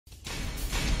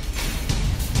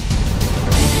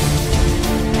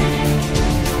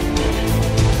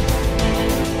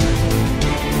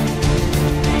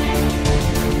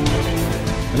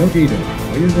Hello, Guido.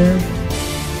 Are you there?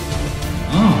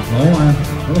 Hello,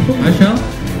 I shall.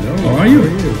 Hello. How are you?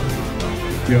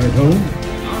 You're at home?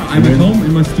 I'm at home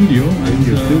in my studio, and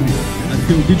your studio. I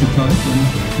feel digitized and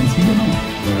can see you now.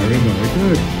 Very, very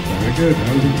good. Very good.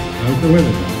 How's the weather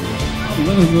now? The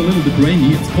weather's a little bit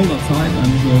rainy, it's cold outside,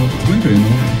 and it's winter, you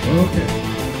know. Okay.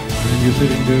 And you're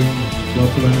sitting doing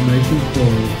lots of animations for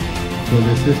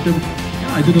this system?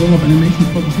 Yeah, I did a lot of animation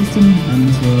for the system, and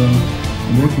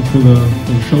I'm working for the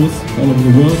shows all over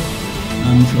the world.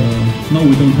 And now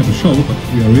we don't have a show, but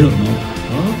we are real now.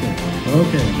 Okay.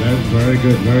 Okay. That's very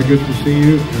good. Very good to see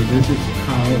you. And this is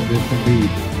how this can be.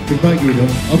 Goodbye, Guido.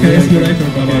 Okay, see you later.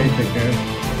 Bye-bye. Okay, take care.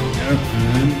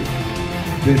 And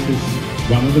this is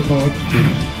one of the parts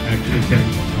which actually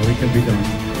how it can be done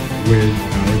with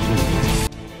our system.